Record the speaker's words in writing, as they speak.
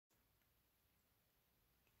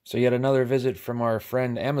So yet another visit from our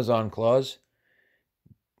friend Amazon Claus.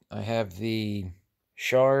 I have the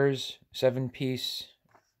Shars 7-piece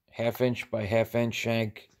 1/2 inch by 1/2 inch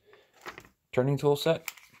Shank turning tool set.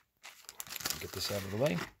 Get this out of the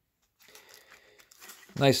way.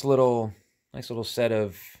 Nice little set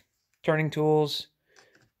of turning tools.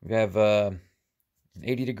 We have an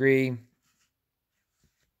 80 degree. We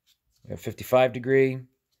have 55 degree.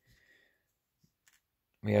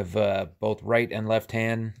 We have both right and left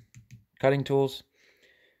hand cutting tools.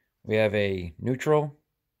 We have a neutral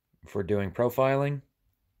for doing profiling.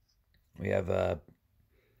 We have a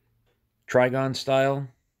trigon style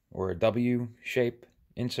or a W shape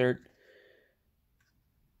insert,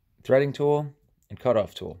 threading tool, and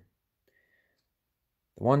cutoff tool.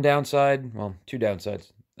 The one downside, well, two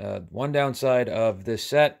downsides. One downside of this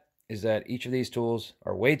set is that each of these tools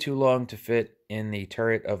are way too long to fit in the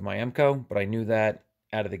turret of my Emco, but I knew that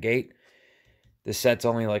out of the gate. This set's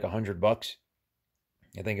only like $100.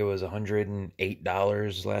 I think it was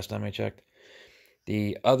 $108 last time I checked.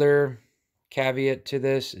 The other caveat to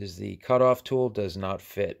this is the cutoff tool does not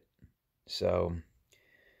fit. So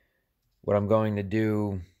what I'm going to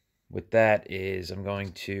do with that is I'm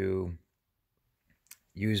going to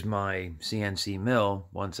use my CNC mill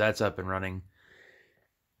once that's up and running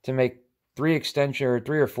to make 3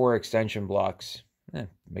 or 4 extension blocks.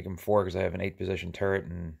 Make them 4 because I have an 8-position turret,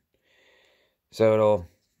 and so it'll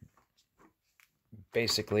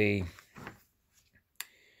basically,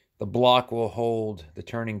 the block will hold the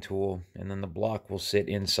turning tool, and then the block will sit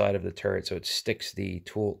inside of the turret, so it sticks the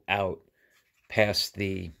tool out past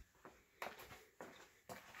the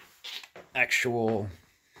actual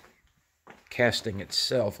casting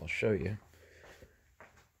itself. I'll show you.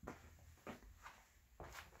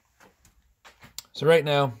 So right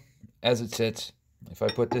now, as it sits, if I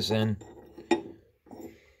put this in,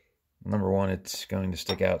 number one, it's going to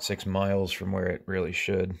stick out 6 miles from where it really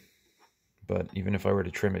should. But even if I were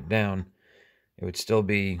to trim it down, it would still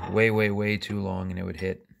be way, way, way too long, and it would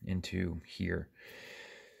hit into here.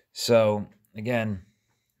 So again,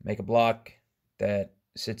 make a block that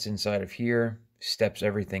sits inside of here, steps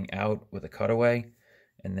everything out with a cutaway,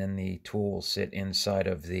 and then the tool will sit inside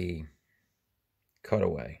of the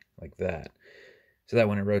cutaway like that. So that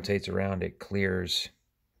when it rotates around, it clears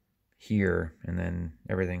here, and then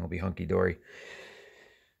everything will be hunky-dory.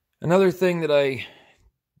 Another thing that I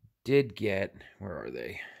did get, where are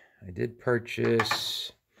they? I did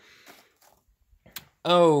purchase,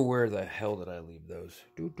 oh, where the hell did I leave those?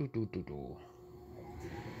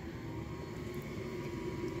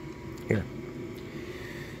 Here.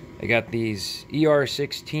 I got these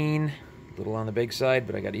ER16, a little on the big side,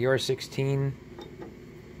 but I got ER16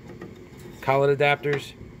 collet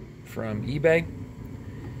adapters from eBay.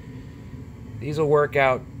 These will work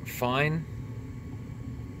out fine,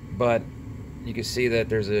 but you can see that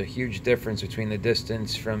there's a huge difference between the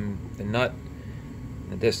distance from the nut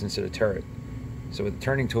and the distance to the turret. So with the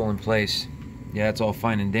turning tool in place, yeah, it's all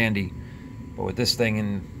fine and dandy, but with this thing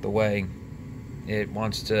in the way, it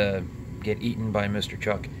wants to get eaten by Mr.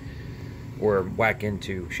 Chuck or whack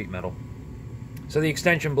into sheet metal. So the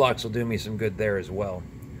extension blocks will do me some good there as well.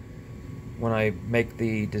 When I make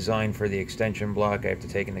the design for the extension block, I have to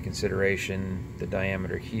take into consideration the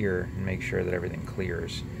diameter here and make sure that everything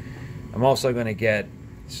clears. I'm also going to get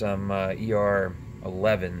some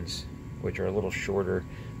ER11s, which are a little shorter.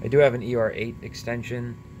 I do have an ER8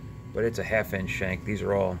 extension, but it's a 1/2 inch shank. These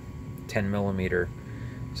are all 10 millimeter,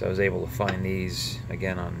 so I was able to find these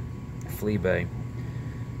again on fleabay.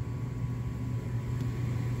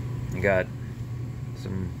 I got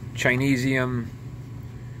some Chinesium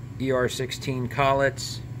ER16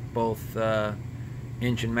 collets, both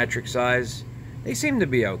inch and metric size. They seem to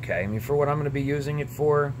be okay. I mean, for what I'm going to be using it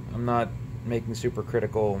for, I'm not making super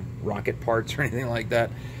critical rocket parts or anything like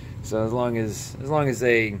that. So as long as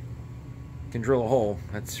they can drill a hole,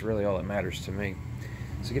 that's really all that matters to me.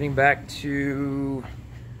 So getting back to,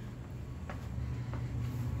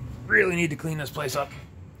 really need to clean this place up.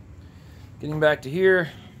 Getting back to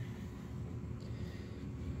here,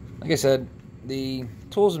 like I said, the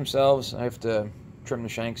tools themselves, I have to trim the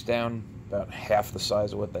shanks down about half the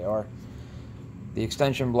size of what they are. The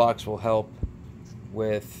extension blocks will help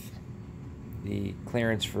with the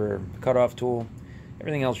clearance for the cutoff tool.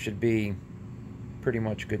 Everything else should be pretty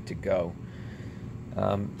much good to go.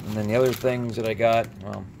 And then the other things that I got,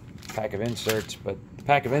 well, pack of inserts, but the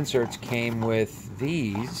pack of inserts came with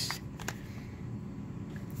these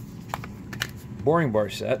boring bar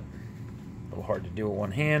set. A little hard to do with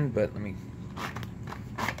one hand, but let me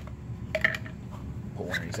pull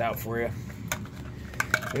one of these out for you.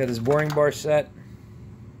 We got this boring bar set,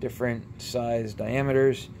 different size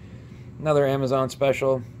diameters. another Amazon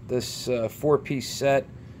special. This 4-piece set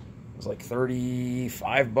was like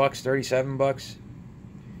 35 bucks, 37 bucks.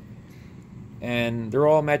 And they're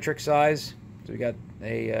all metric size. So we got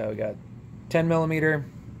 10 millimeter,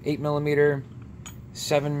 8 millimeter,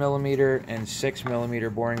 7 millimeter, and 6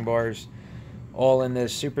 millimeter boring bars, all in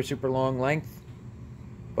this super long length.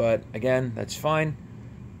 But again, that's fine.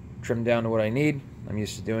 Trim down to what I need. I'm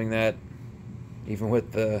used to doing that, even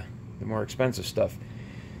with the more expensive stuff.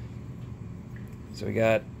 So we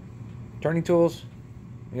got turning tools,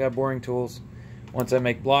 we got boring tools. Once I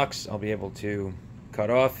make blocks, I'll be able to cut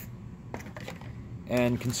off.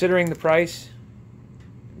 And considering the price,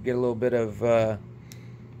 we get a little bit of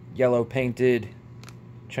yellow painted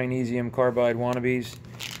Chinesium carbide wannabes.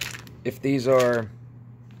 If these are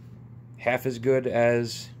half as good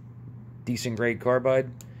as decent grade carbide,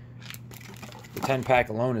 the 10-pack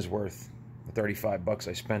alone is worth the 35 bucks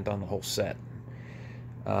I spent on the whole set.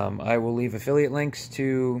 I will leave affiliate links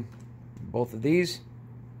to both of these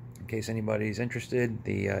in case anybody's interested.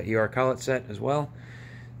 The ER collet set as well.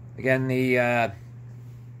 Again, the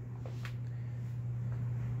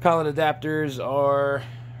collet adapters are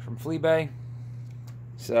from fleabay,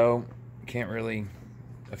 so can't really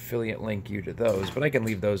affiliate link you to those, but I can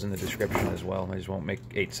leave those in the description as well. I just won't make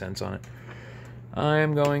 8 cents on it.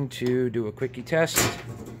 I'm going to do a quickie test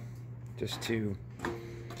just to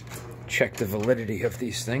check the validity of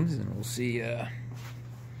these things, and we'll see how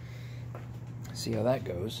that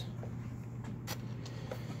goes.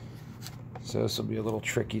 So this will be a little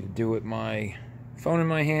tricky to do with my phone in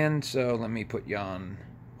my hand, so let me put you on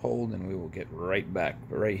hold and we will get right back.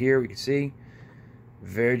 But right here we can see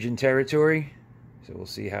virgin territory, so we'll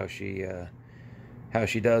see how she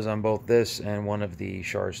does on both this and one of the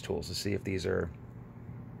Shar's tools to see if these are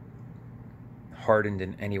hardened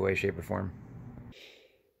in any way, shape, or form.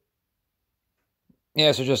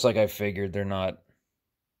 Yeah, so just like I figured, they're not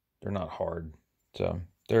hard. So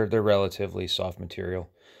they're relatively soft material.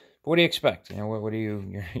 But what do you expect? You know, what do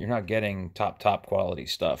you're not getting top quality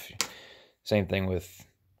stuff. Same thing with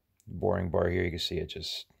the boring bar here. You can see it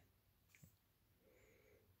just,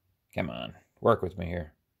 come on, work with me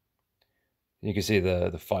here. You can see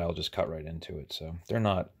the file just cut right into it. So they're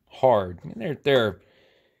not hard. I mean, they're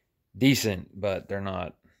decent, but they're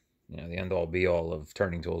not, you know, the end-all be-all of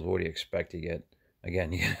turning tools. What do you expect? You get,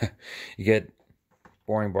 again, you get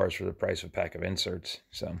boring bars for the price of a pack of inserts.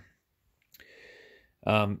 So,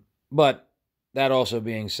 but that also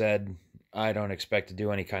being said, I don't expect to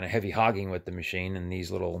do any kind of heavy hogging with the machine, and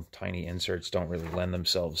these little tiny inserts don't really lend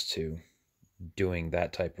themselves to doing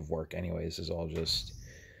that type of work anyway. This is all just,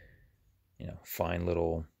 you know, fine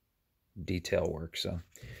little detail work. So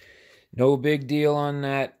no big deal on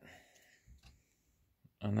that.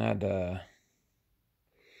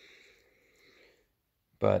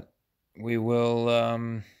 But we will,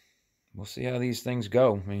 we'll see how these things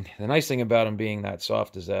go. I mean, the nice thing about them being that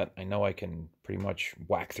soft is that I know I can pretty much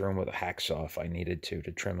whack through them with a hacksaw if I needed to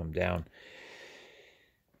trim them down.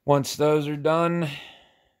 Once those are done,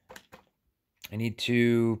 I need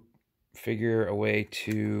to figure a way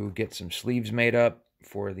to get some sleeves made up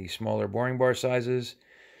for the smaller boring bar sizes.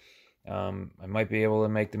 I might be able to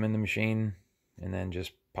make them in the machine and then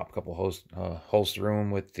just pop a couple holes through them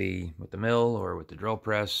with the mill or with the drill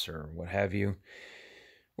press or what have you.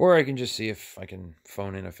 Or I can just see if I can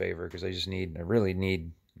phone in a favor, because I really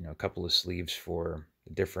need, you know, a couple of sleeves for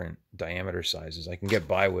the different diameter sizes. I can get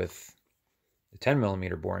by with the 10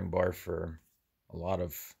 millimeter boring bar for a lot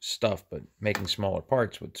of stuff, but making smaller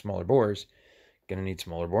parts with smaller bores, gonna need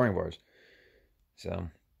smaller boring bars. So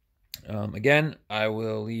again, I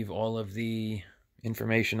will leave all of the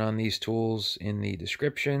information on these tools in the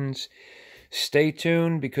descriptions. Stay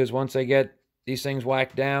tuned, because once I get these things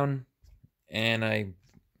whacked down and I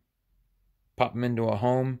pop them into a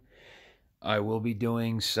home, I will be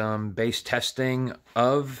doing some base testing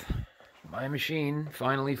of my machine.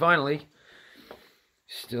 Finally. I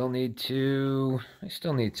still need to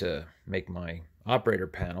make my operator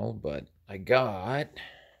panel, but I got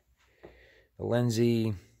the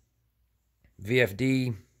Lenzi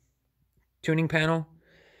VFD tuning panel,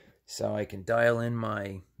 so I can dial in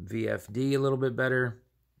my VFD a little bit better.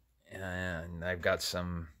 And I've got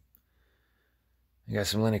some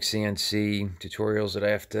Linux CNC tutorials that I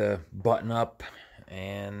have to button up,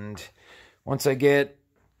 and once I get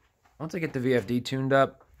the VFD tuned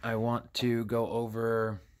up, I want to go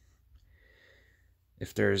over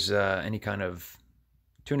if there's any kind of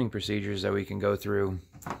tuning procedures that we can go through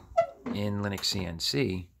in Linux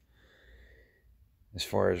CNC as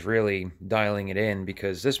far as really dialing it in,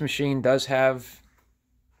 because this machine does have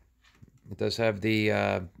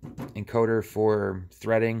the encoder for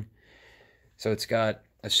threading, So it's got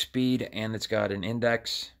a speed and it's got an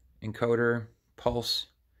index encoder pulse.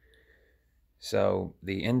 So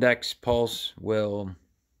the index pulse will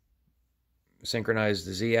synchronize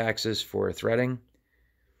the z-axis for threading,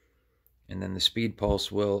 and then the speed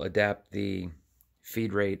pulse will adapt the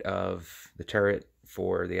feed rate of the turret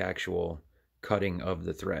for the actual cutting of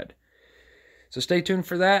the thread. So stay tuned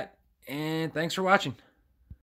for that, and thanks for watching.